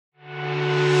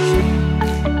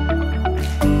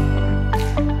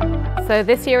So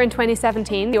this year in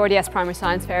 2017, the RDS Primary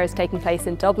Science Fair is taking place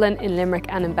in Dublin, in Limerick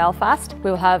and in Belfast.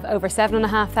 We will have over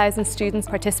 7,500 students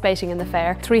participating in the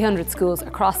fair, 300 schools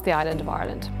across the island of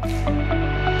Ireland.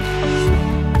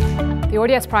 The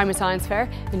RDS Primary Science Fair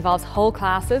involves whole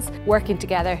classes working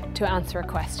together to answer a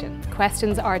question.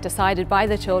 Questions are decided by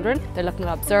the children. They're looking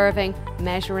at observing,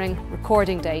 measuring,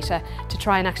 recording data to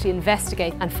try and actually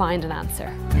investigate and find an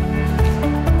answer.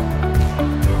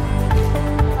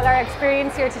 Well, our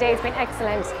experience here today has been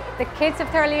excellent. The kids have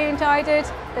thoroughly enjoyed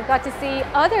it. They've got to see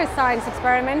other science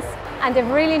experiments and they've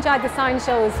really enjoyed the science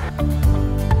shows.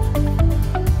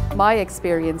 My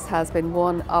experience has been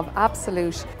one of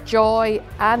absolute joy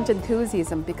and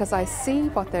enthusiasm because I see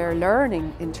what they're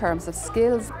learning in terms of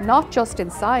skills, not just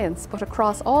in science, but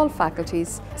across all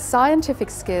faculties. Scientific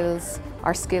skills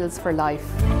are skills for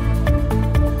life.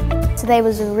 Today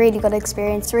was a really good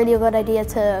experience, really a good idea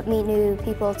to meet new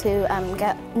people, to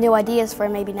get new ideas for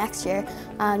maybe next year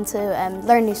and to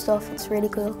learn new stuff. It's really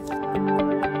cool.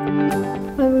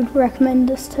 I would recommend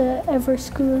this to every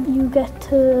school. You get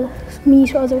to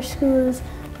meet other schools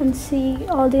and see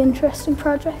all the interesting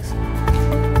projects.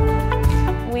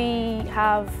 We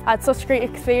have had such great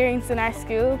experience in our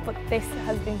school, but this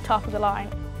has been top of the line.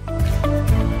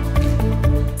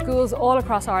 Schools all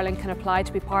across Ireland can apply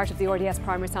to be part of the RDS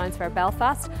Primary Science Fair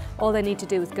Belfast. All they need to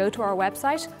do is go to our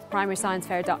website,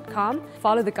 primarysciencefair.com,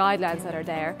 follow the guidelines that are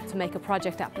there to make a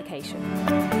project application.